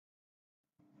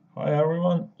Hi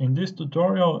everyone, in this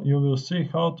tutorial you will see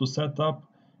how to set up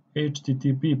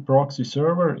HTTP proxy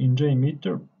server in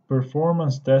JMeter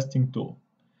performance testing tool.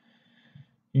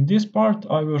 In this part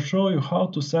I will show you how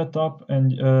to set up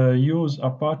and use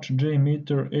Apache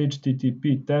JMeter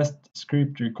HTTP test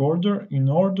script recorder in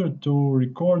order to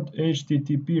record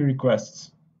HTTP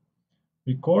requests.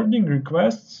 Recording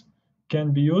requests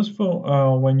can be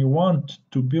useful when you want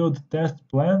to build test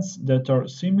plans that are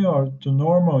similar to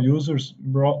normal users'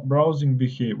 browsing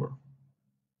behavior.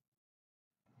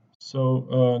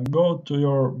 So go to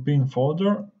your bin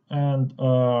folder and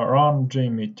run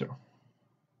JMeter.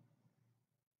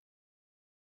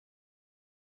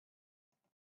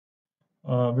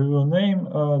 We will name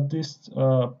this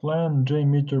plan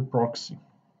JMeter Proxy.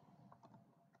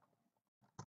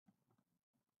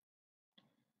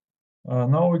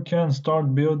 Now we can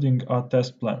start building a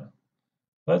test plan.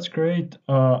 Let's create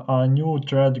a new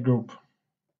thread group.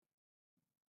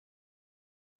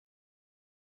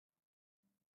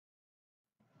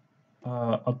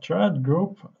 A thread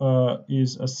group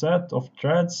is a set of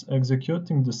threads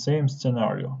executing the same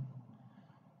scenario.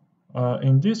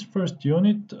 In this first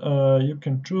unit, you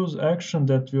can choose action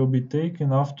that will be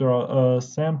taken after a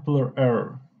sampler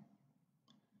error.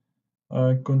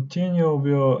 Continue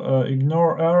will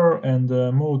ignore error and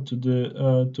move to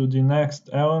the next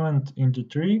element in the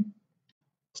tree.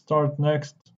 Start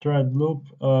next thread loop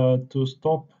to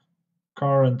stop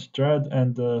current thread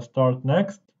and start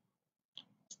next.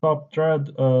 Stop thread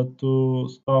to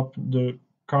stop the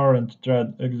current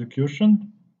thread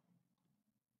execution.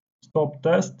 Stop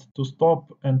test to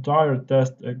stop entire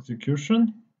test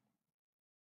execution.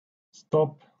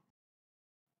 Stop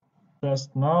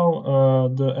test now.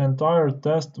 The entire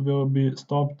test will be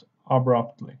stopped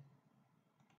abruptly.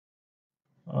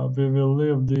 We will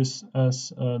leave this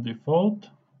as default.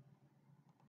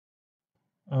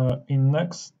 In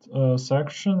next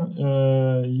section,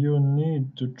 you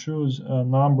need to choose a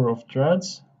number of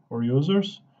threads for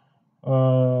users,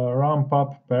 ramp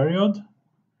up period,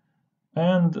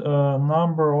 and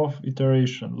number of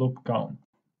iteration loop count.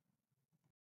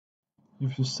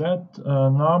 If you set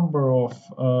number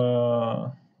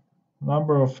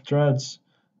of threads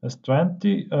as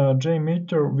 20,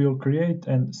 JMeter will create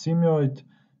and simulate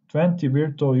 20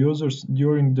 virtual users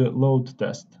during the load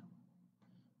test.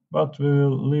 But we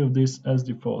will leave this as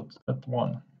default at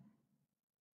 1.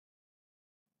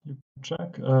 You can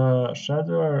check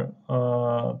scheduler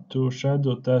to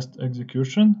schedule test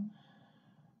execution.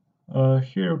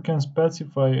 Here you can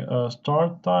specify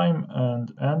start time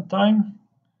and end time.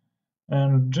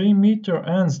 And JMeter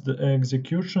ends the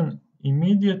execution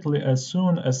immediately as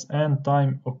soon as end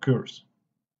time occurs.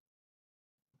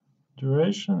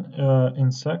 Duration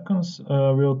in seconds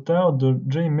will tell the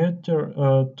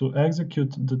JMeter to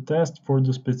execute the test for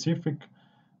the specific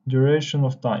duration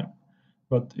of time.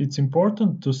 But it's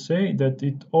important to say that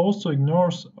it also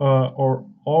ignores or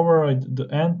overrides the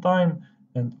end time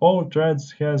and all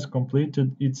threads has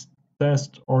completed its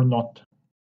test or not.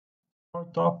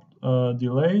 Startup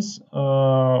delays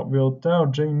will tell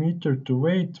JMeter to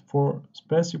wait for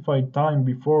specified time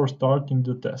before starting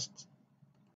the test.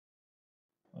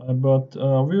 But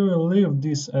we will leave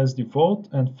this as default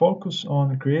and focus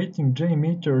on creating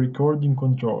JMeter recording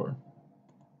controller.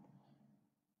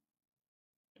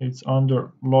 It's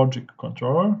under logic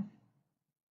controller.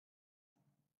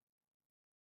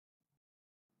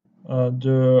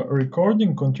 The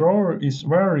recording controller is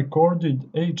where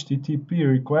recorded HTTP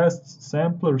requests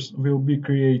samplers will be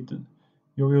created.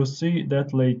 You will see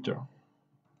that later.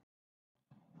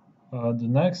 The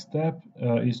next step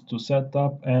is to set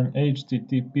up an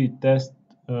HTTP test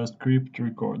script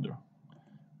recorder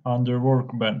under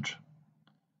Workbench.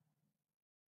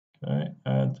 Okay,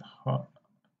 add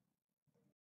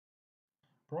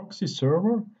proxy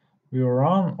server will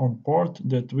run on port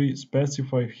that we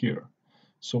specify here.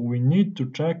 So we need to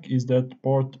check is that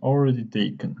port already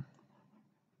taken.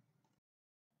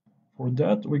 For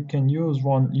that we can use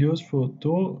one useful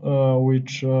tool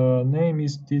which name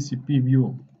is TCP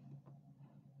view.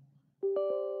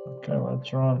 Okay,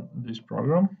 let's run this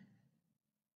program.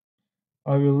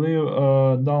 I will leave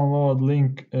a download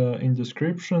link in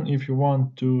description if you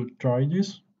want to try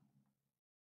this.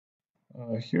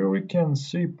 Here we can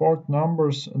see port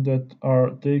numbers that are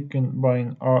taken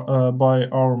by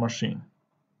our machine.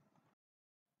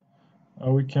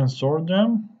 We can sort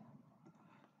them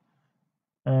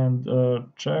and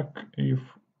check if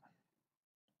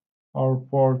our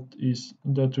port is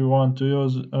that we want to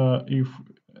use if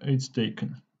it's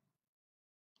taken.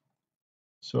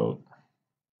 So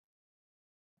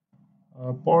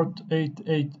port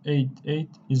 8888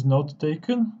 is not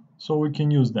taken, so we can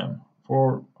use them.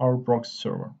 for our proxy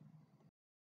server.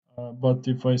 But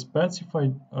if I specify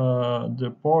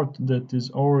the port that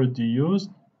is already used,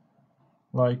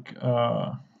 like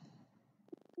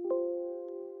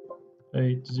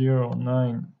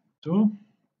 8092,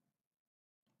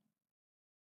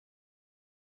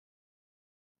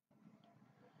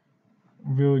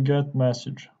 we'll get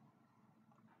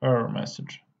error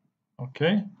message.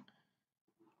 Okay,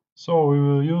 so we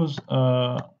will use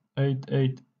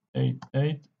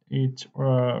 8888, each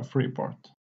free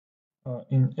port.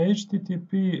 In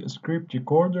HTTP script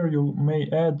recorder, you may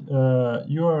add a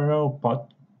URL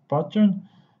pattern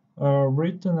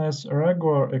written as a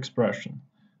regular expression.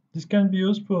 This can be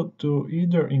useful to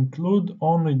either include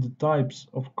only the types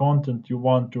of content you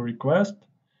want to request,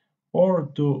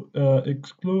 or to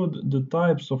exclude the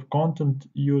types of content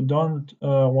you don't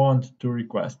want to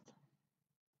request.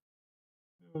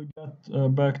 We'll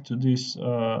get back to this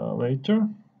later.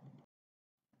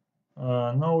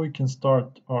 Now we can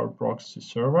start our proxy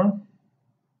server.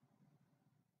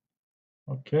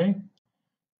 Okay,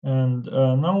 and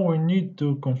now we need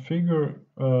to configure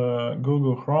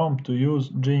Google Chrome to use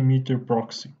JMeter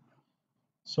Proxy.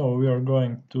 So we are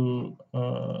going to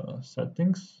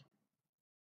settings,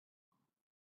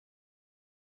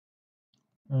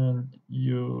 and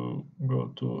you go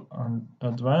to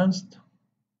advanced,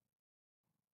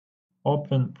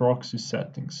 open proxy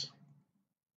settings.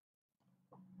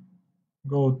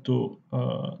 Go to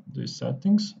the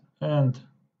settings and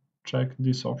check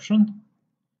this option.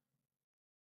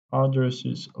 Address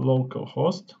is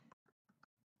localhost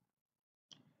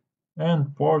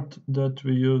and port that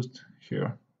we used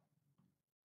here,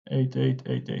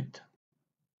 8888.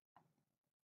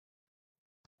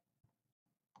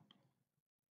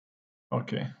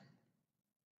 Okay.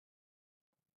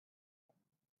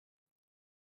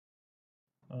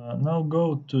 Now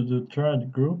go to the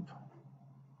thread group.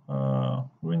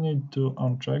 We need to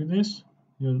uncheck this.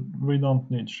 We don't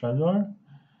need scheduler.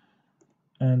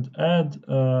 And add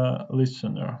a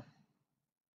listener.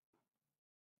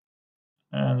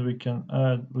 And we can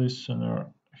add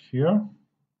listener here.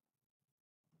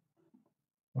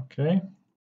 Okay.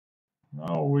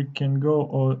 Now we can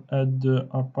go at the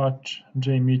Apache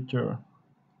JMeter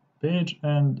page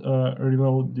and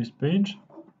reload this page.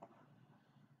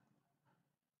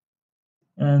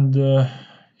 And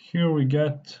here we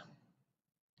get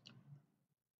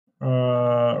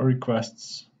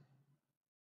requests.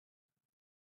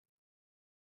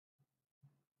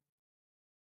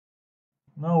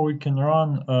 Now we can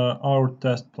run our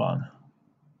test plan.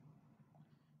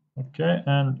 Okay,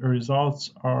 and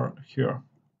results are here.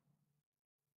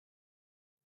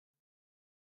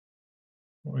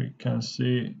 We can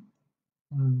see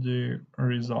the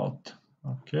result.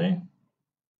 Okay.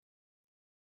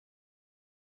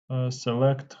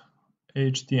 Select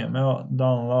HTML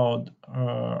download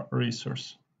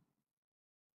resource.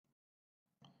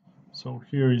 So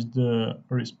here is the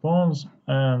response,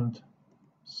 and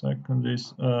second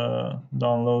is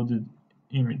downloaded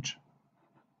image.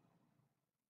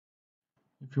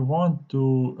 If you want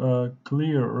to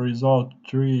clear result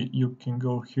 3, you can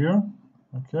go here.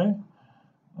 Okay.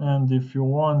 And if you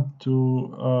want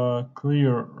to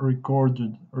clear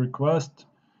recorded request,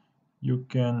 you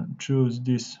can choose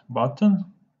this button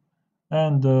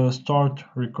and start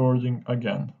recording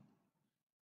again.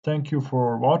 Thank you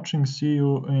for watching. See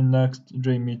you in next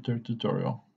JMeter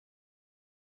tutorial.